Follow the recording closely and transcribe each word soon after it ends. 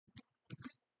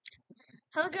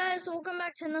Hello guys, welcome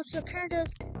back to another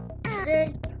Curtis.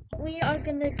 Today we are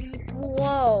gonna be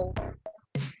whoa,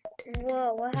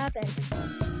 what happened?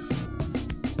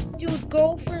 Dude,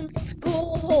 girlfriend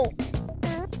school.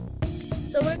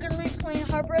 So we're gonna be playing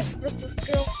Heartbreak versus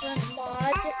Girlfriend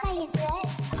mod. That's how you do it.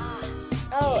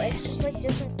 Oh, it's just like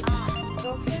different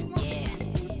girlfriend mod.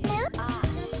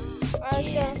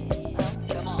 Alright, let's go. Oh,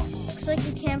 Come on. looks like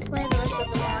you can't play the rest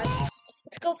of the mods.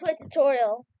 Let's go play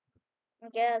tutorial. I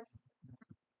guess.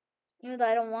 Even though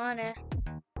I don't want it.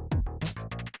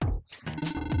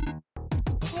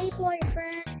 Hey,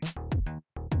 boyfriend.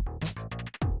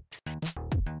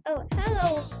 Oh,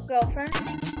 hello, girlfriend.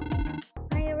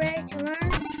 Are you ready to learn?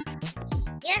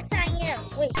 Yes, I am.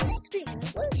 Wait, you can speak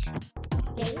English?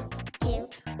 3, 2,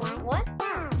 1. What?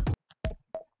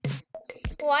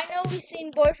 Well, I know we've seen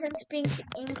boyfriend speak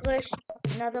English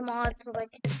in other mods,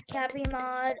 like Cappy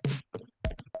mod.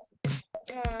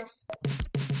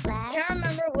 Can't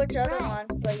remember which other one,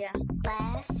 but yeah.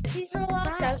 Left. Keys are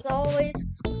locked as always.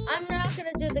 I'm not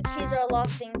gonna do the keys are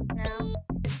locked thing now.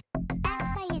 That's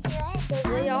how you do it. Because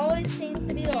they always seem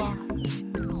to be locked.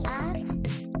 Up,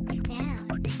 down.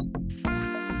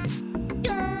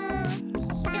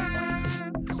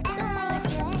 That's how you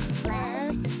do it.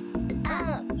 Left,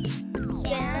 Up,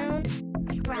 down, down,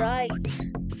 right. right.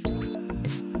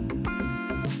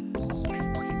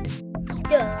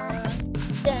 Down,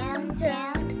 down,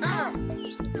 down, up,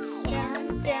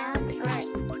 down, down, right.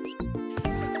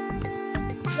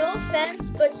 No offense,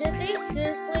 but did they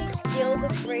seriously steal the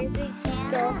crazy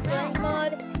girlfriend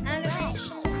mod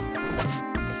animation?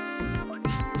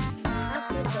 How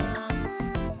could they?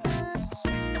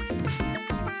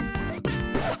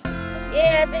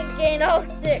 Yeah, I've been gained all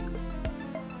 6.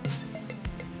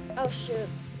 Oh shoot.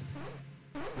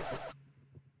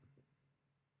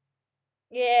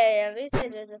 Yeah, at least they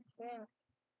did a thing.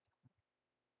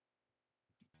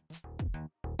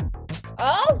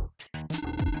 Oh!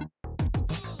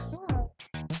 Oh,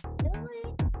 really?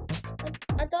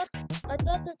 I thought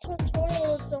the tutorial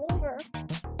was over.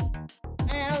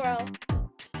 Well.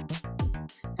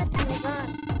 Let's move on.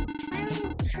 I'm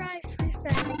gonna try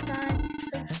freestyle this time.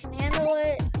 So you can handle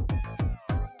it.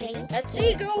 3, Let's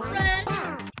see, girlfriend!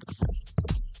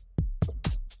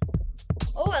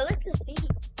 Oh, I like this beat.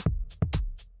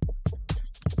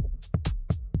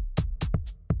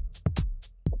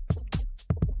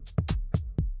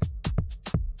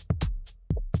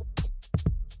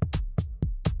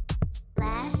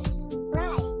 left,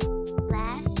 right.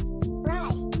 Left,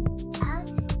 right. Up,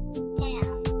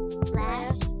 down.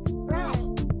 Left, right.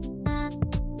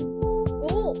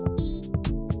 Ooh!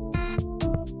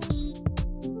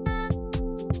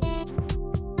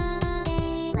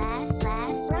 Left, left,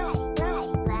 right, right.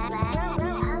 Left, left, right.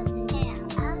 Up, down.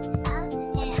 Up,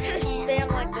 down. Just spam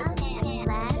like this. Up, down.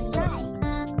 Left, right.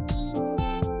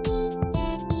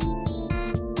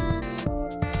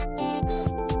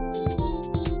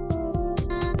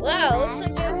 Wow, looks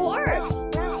like it worked.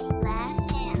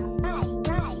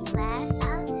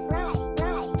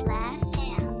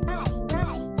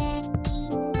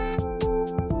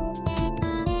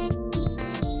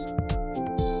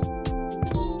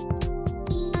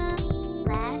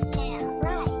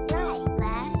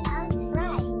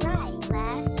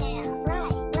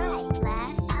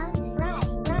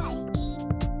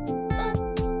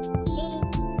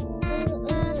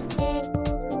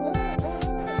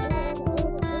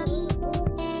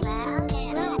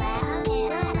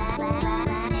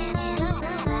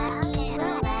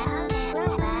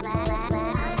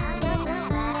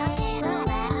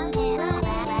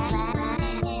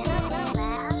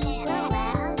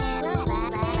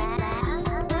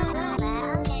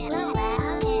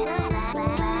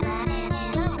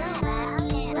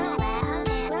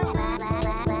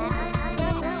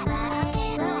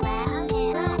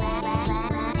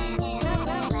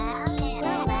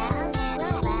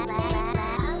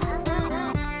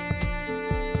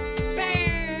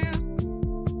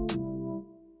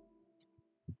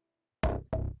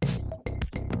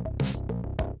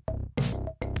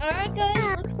 Alright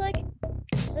guys, looks like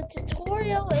the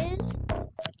tutorial is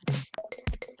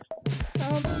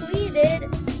completed.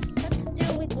 Let's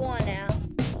do week 1 now.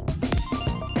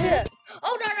 Yeah.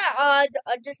 Oh no,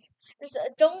 just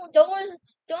don't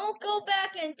go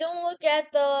back and don't look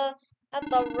at the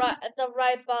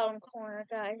right bottom corner,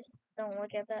 guys. Don't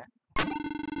look at that.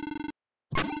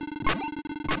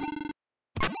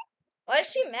 Why is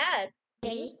she mad?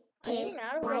 3, Why is she 2,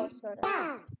 mad all of a 1.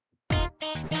 sudden?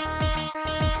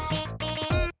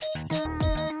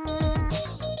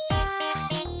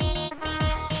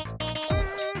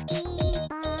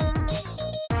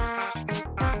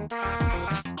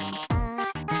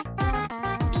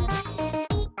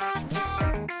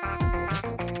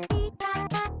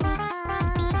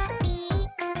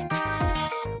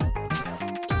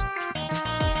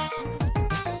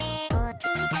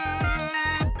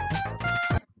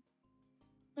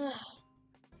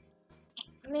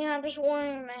 I'm just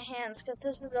warming my hands because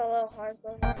this is a little hard.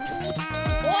 So.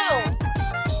 Whoa!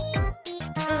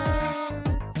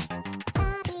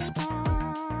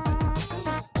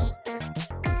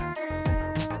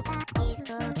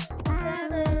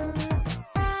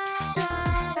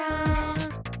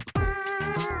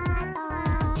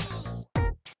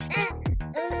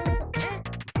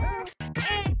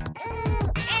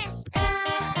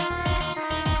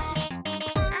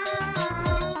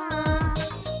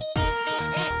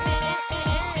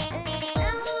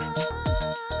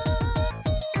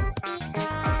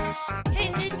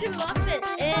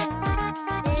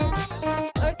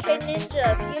 Ninja,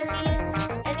 if you need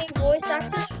any voice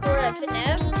actors for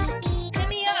FNF, hit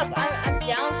me up. I'm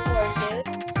down for it, dude.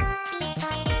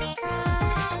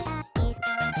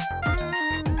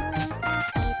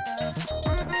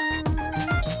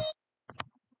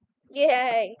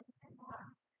 Yay.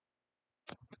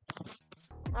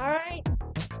 Alright.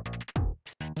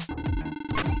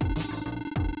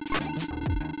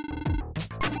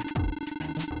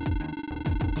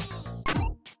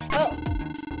 Oh.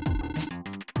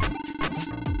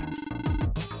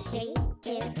 3,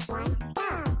 2, 1, go!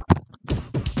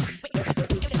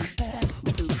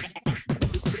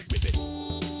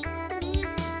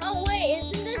 Oh wait,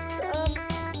 isn't this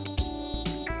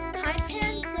Time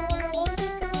Pants or what is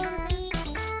it called?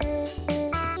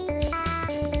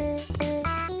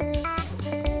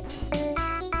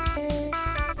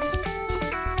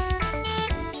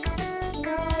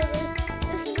 No,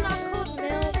 this is not called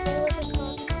Milk.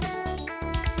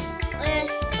 What is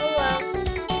it called? Oh well.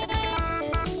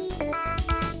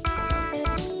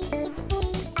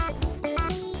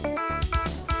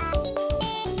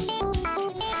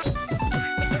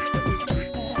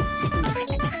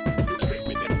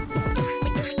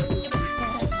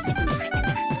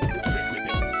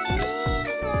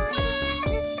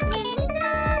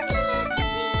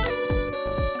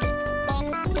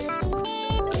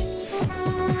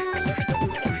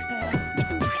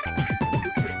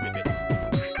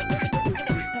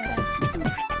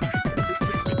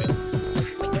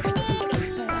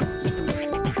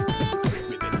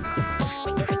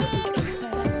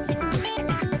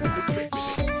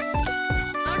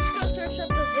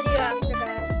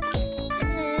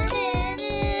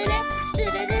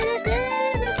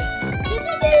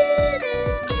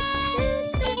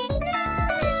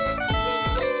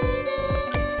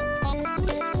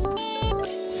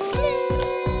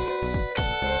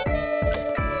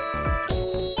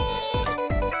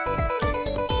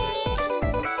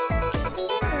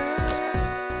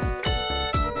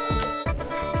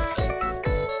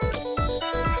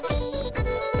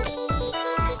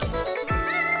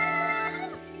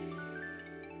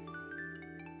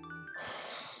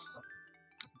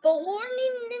 But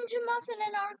warning, Ninja Muffin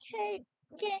in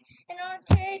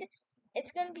arcade,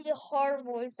 it's gonna be a hard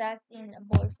voice acting a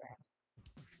boyfriend.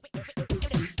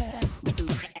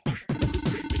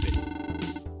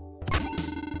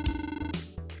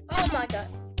 Oh my god.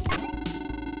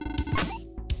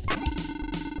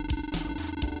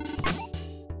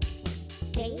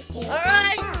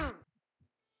 Alright!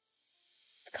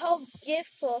 It's called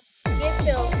gift-filled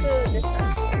food this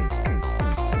time.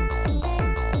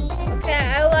 Okay, I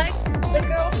like the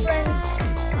girlfriend's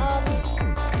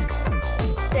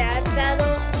dad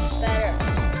battle better.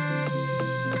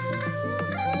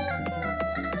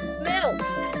 Milk.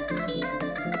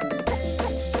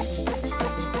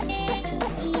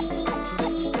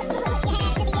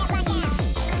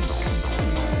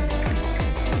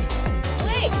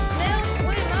 Wait,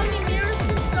 Mommy Mirrors'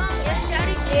 song and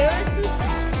Daddy Darius'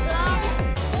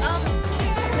 song,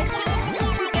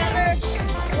 mixing together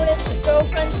with the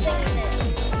girlfriend singing it.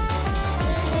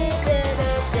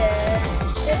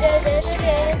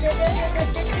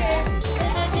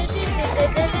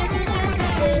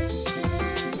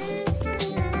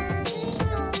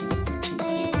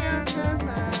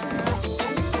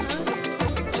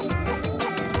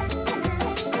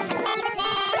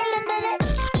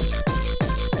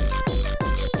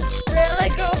 Really,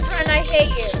 girlfriend, I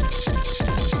hate you.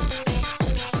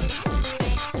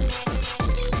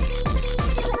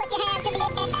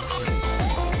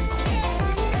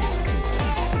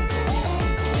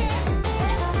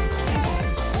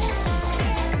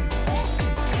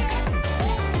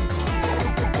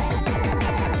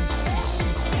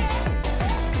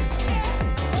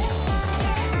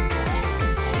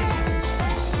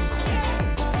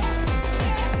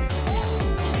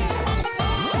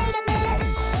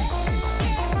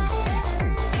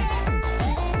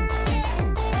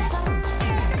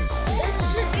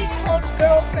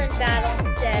 Girlfriend battle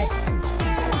instead.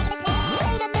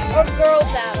 Or girl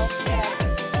battle instead.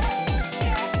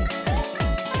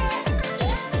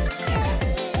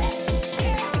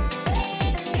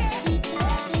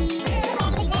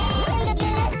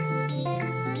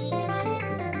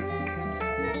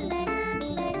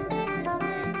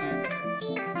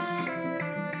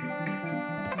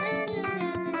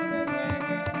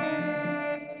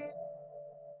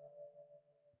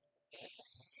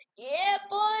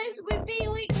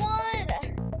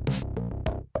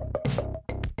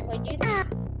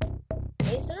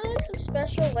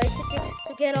 special way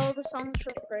to get all the songs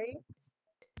for free?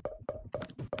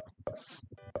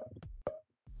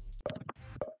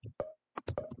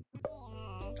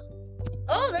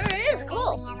 Oh, there it is.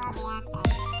 Cool.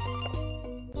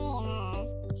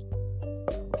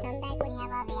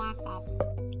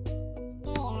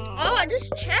 Oh, I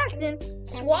just checked and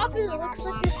Swap it looks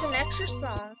like it's an extra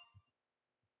song.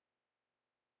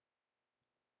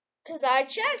 Cause I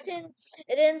checked and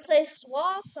it didn't say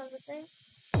swap on the thing.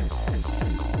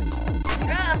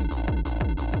 Ah.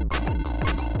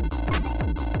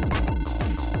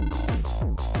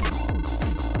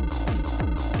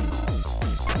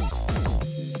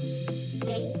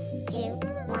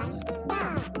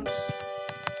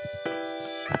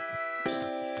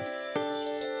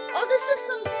 Oh, this is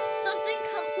something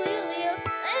completely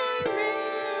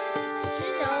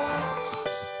original.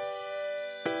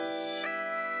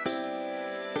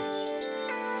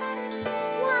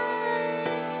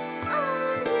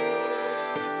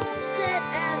 Sit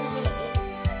and me.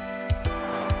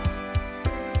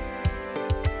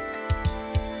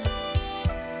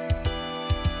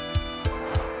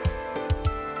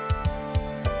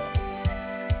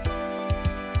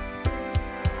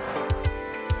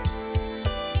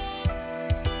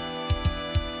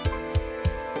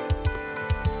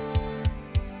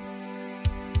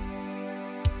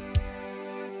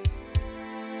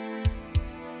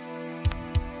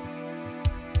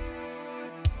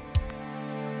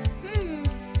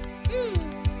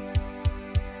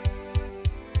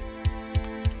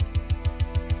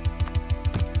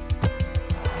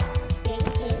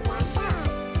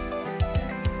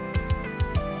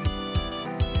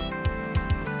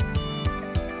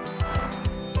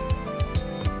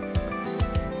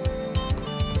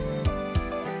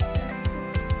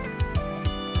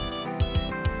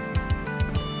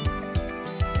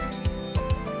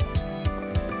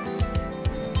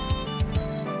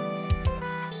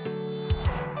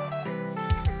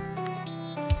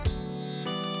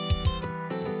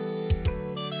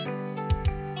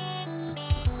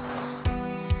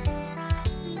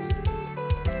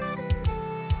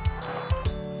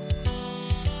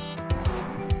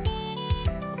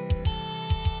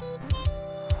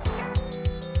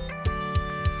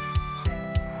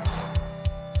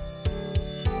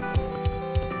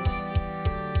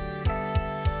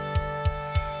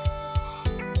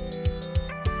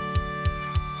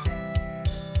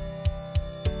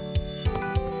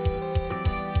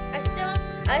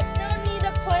 I still need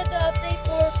to play the update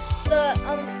for the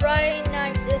Friday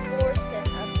Night Divorcing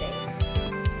update.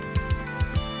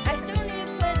 I still need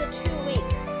to play the 2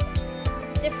 weeks.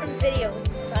 Different videos,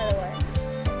 by the way.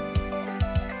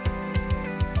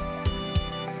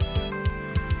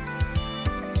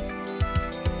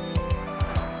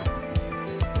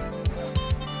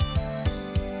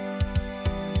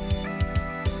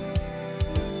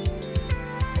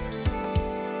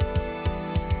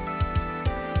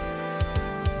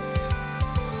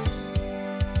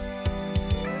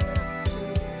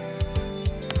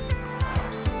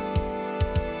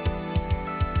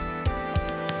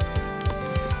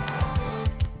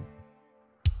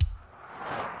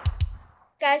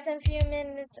 Guys, in a few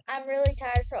minutes, I'm really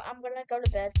tired, so I'm gonna go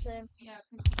to bed soon. Yeah,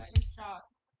 because you got your shot.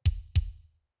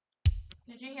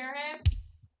 Did you hear him?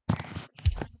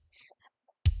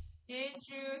 Did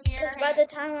you hear Because him? by the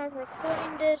time I'm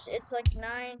recording this, it's like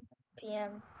 9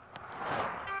 p.m.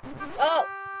 Oh,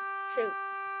 shoot.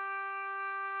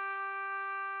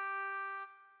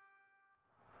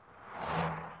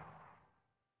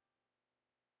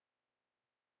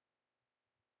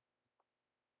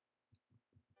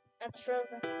 That's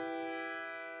frozen.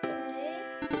 Okay.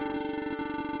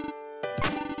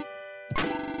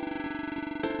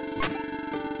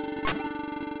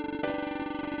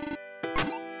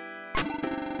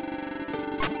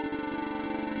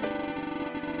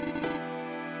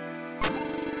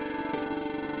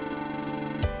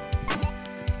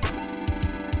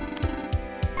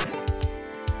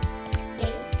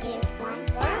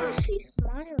 Why is she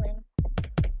smiling?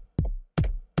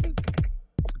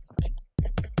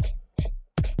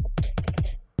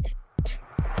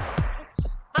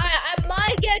 I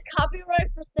might get copyright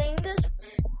for saying this,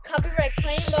 copyright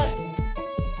claim, but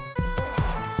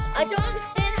I don't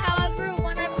understand. However,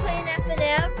 when I play an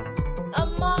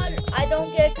FNF mod, I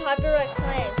don't get copyright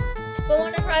claims. But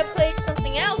whenever I play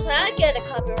something else, I get a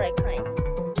copyright claim.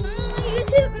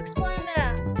 YouTube, explain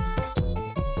that.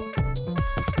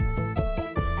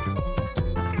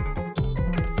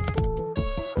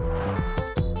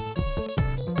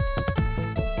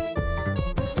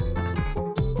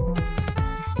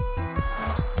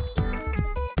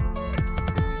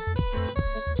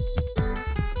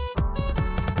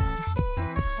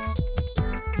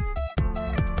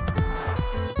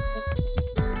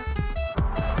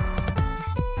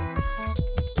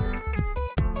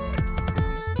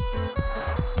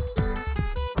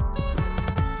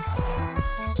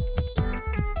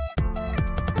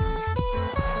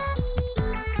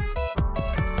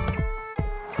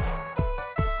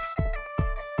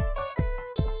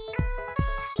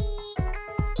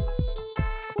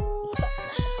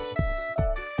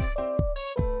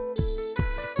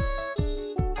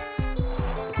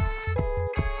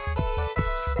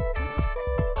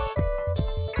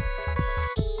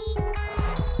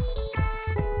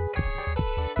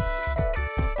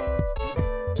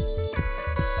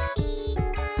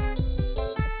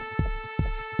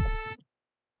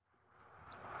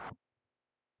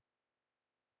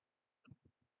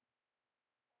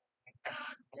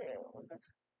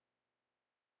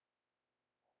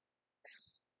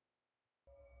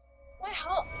 Wait,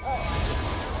 how? Oh.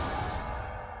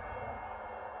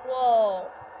 Whoa.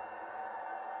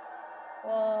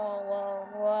 Whoa, whoa,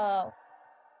 whoa.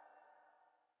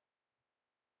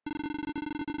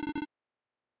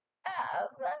 Ah,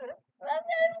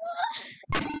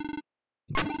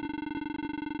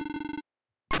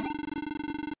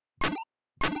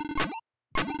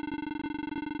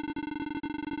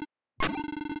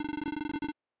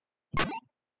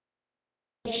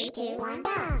 Three, two, one,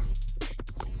 go.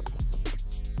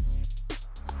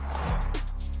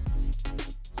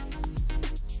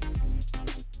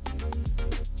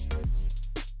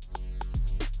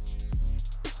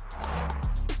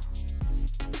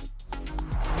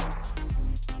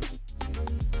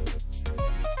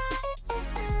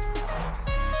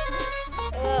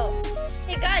 Whoa.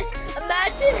 Hey guys,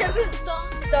 imagine if a song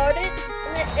started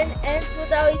and ends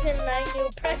without even letting you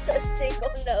press a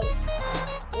single note.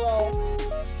 Whoa.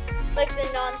 Like the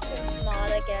nonsense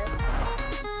mod, I guess.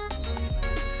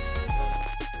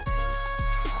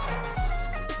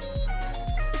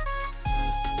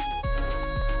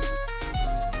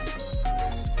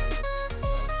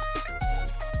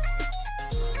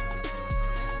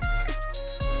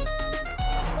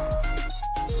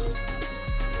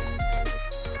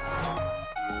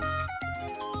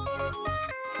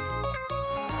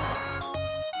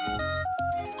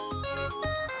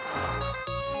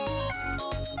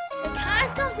 It kind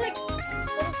of sounds like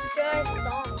most guy's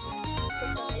song for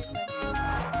some reason.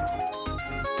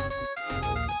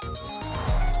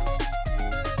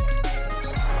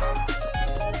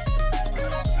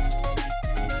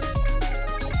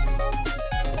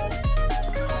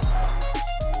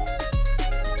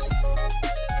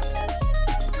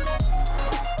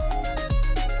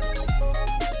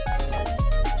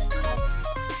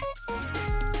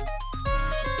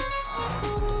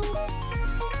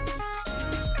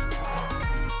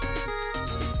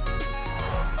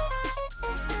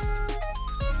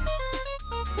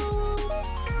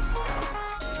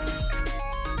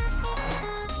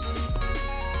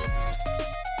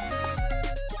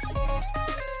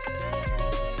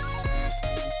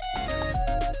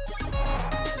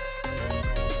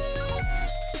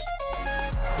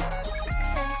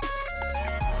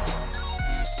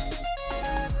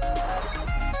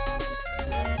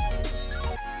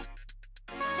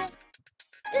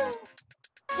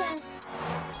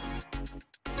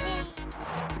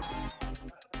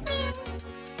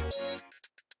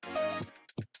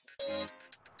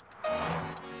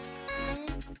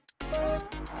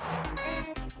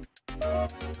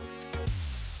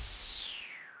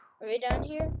 Are we down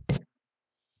here?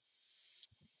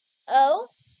 Oh?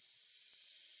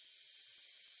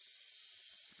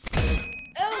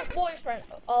 Oh, boyfriend.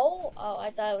 Oh,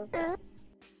 I thought it was that.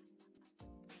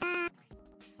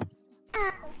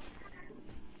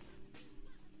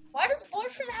 Why does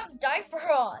boyfriend have diaper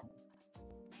on?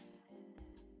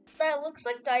 That looks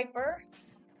like diaper.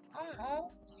 I don't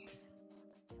know.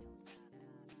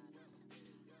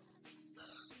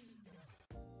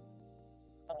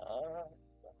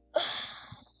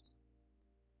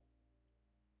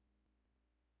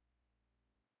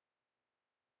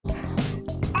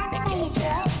 That's how you do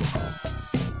it.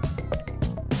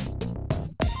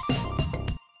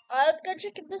 Let's go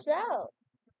check this out.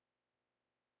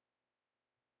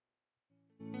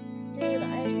 Dude,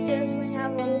 I seriously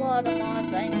have a lot of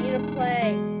mods I need to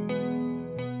play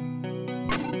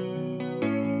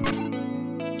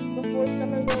before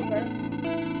summer's over.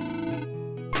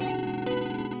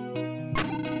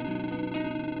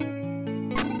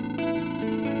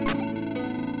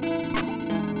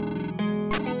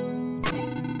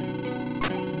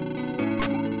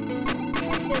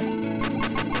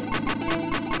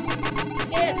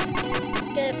 Skip.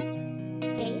 Skip.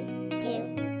 Three, two,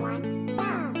 one, go.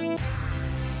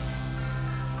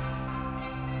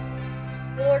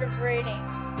 Board of rating.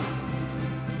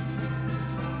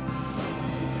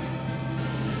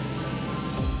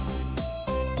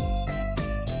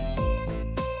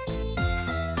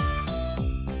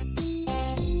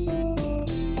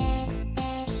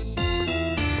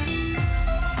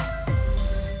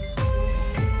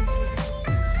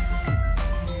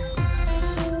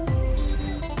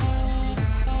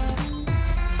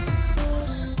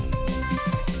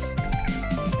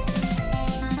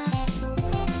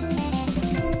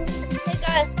 Hey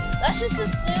guys, let's just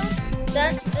assume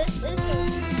that this is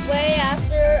way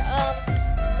after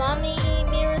Mommy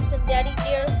Mirrors and Daddy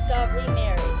Dearest got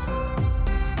remarried.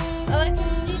 I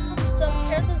can see some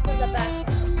characters in the background.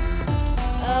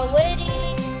 Witty,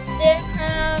 Stair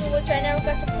Crown, which I never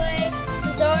got to play,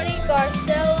 Zardi,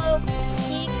 Garcello,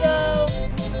 Pico,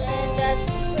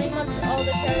 all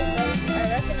the characters I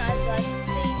recognize, but I can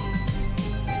see.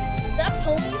 Is that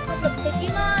Pony from the Piggy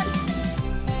mod?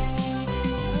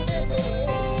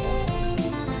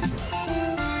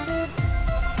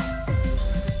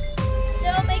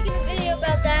 Still making a video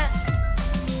about that.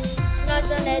 I'm not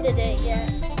done editing it yet.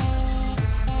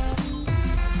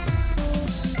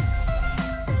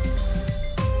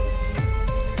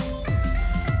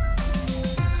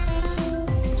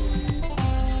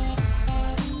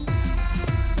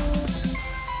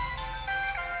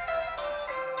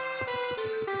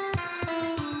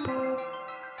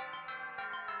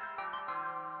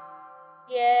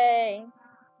 Yay.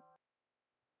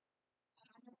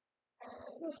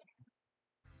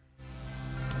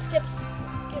 Skip, skip,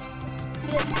 skip,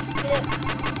 skip,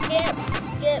 skip,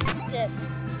 skip, skip.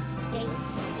 3, 2,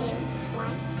 1,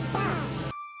 go!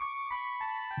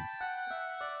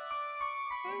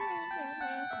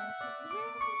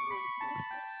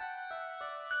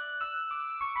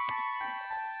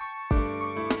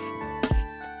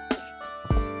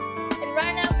 And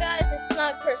right now, guys, it's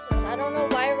not Christmas. I don't know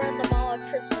why we're in the mall at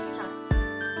Christmas time.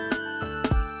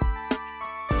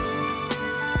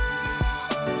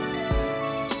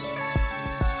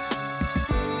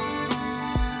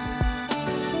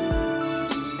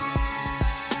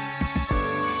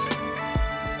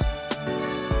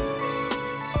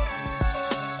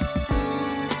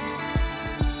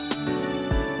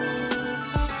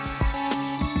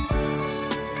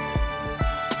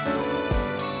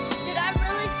 Dude, I'm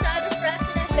really excited for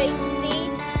FNF HD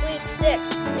Week 6.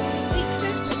 Week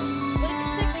 6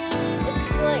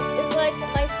 is like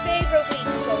my favorite week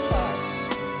so far.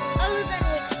 Other than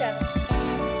week 7.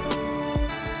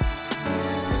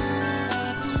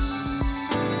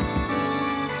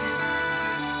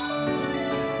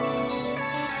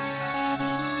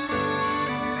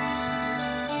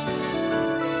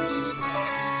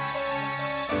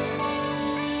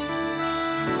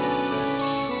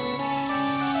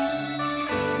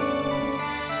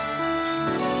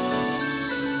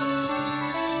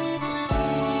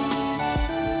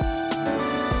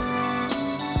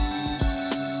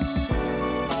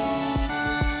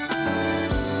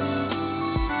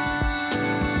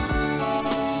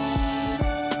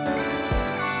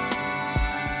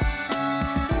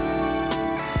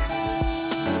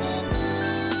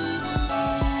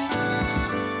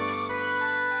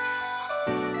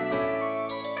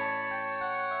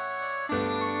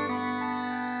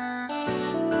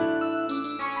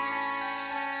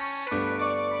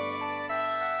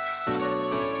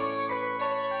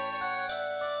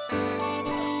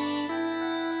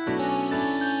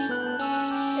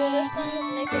 Dude, this song is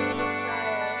making me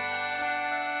tired.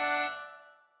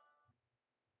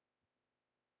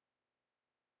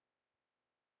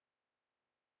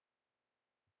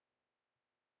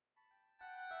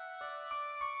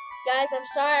 Guys, I'm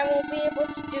sorry I won't be able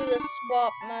to do the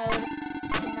swap mode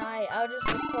tonight. I'll just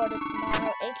record it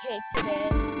tomorrow, aka today.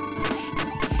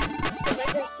 But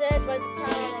like I said, by the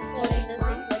time I'm recording this,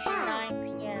 it's like 9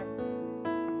 p.m.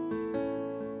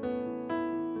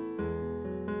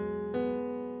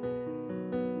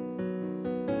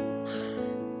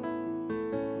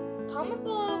 Comment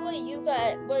below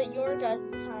what your guys'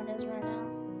 time is right now.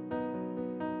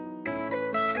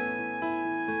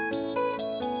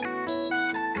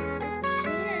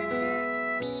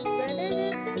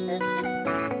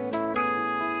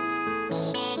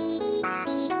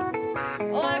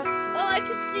 I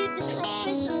can see the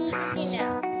trumpets and tricky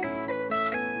now.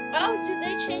 Oh, did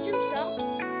they change themselves?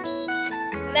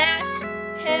 Max,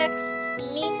 Hex,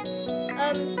 Meeks,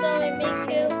 Zoe,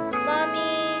 Miku,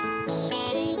 Mommy,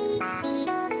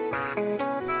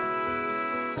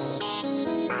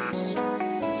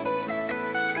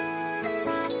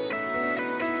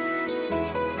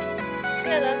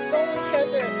 yeah, that's the only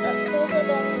character. Those are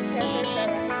the only characters that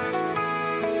are.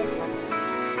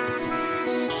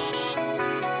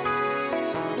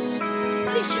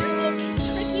 Wait, shouldn't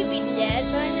Tricky be dead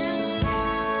by now?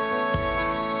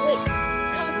 Wait,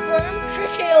 confirm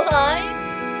Tricky alive?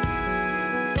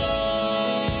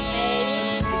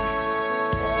 Maybe.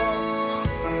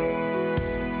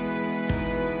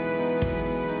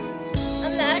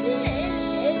 Imagine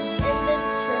in the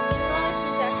Tricky mod,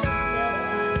 he's actually still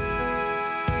alive.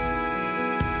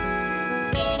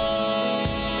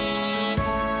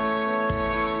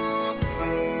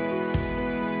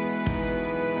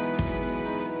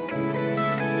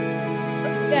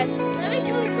 Guys, let me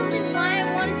tell you something why I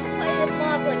wanted to play a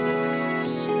mob like this.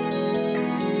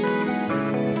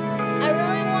 I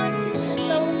really wanted to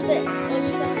show some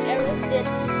everything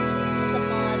in the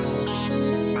mods.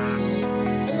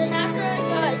 And then after I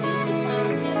got used to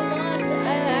playing new mods,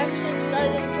 I actually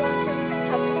started enjoying to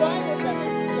have fun with them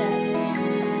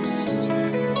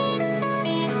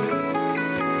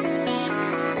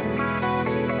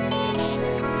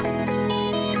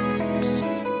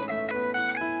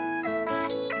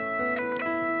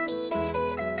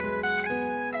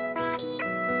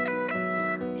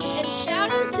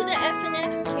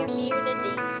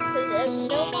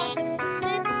Roblox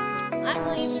existed, I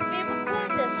wouldn't even be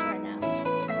recording this right now.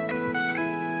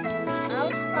 I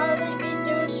would probably be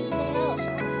doing something else.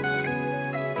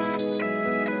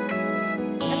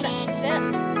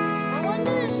 I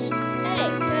wonder, hey,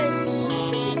 guys,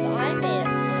 if I made it,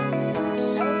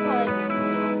 I would probably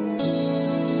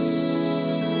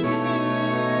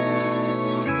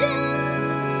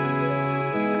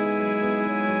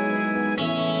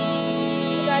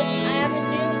You guys, I have a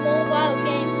new mobile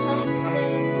game coming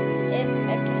soon if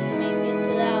I can make it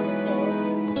to the App Store.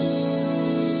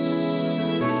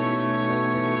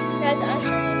 Guys, I'll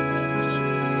show you a sneak peek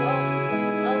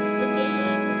of the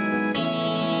game.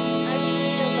 I just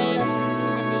need to load up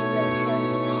my name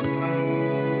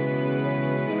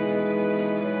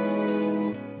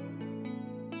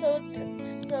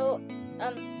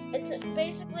it's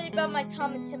basically about my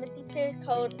Tom and Timothy series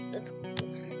called the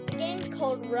game's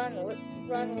called Run with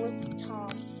Tom.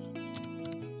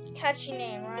 Catchy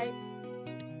name, right?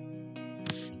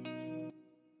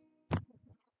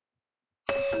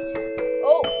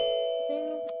 Oh!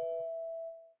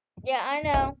 Yeah, I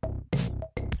know.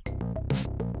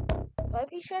 Might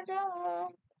be shut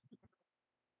down.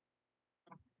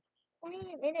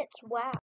 20 minutes, wow.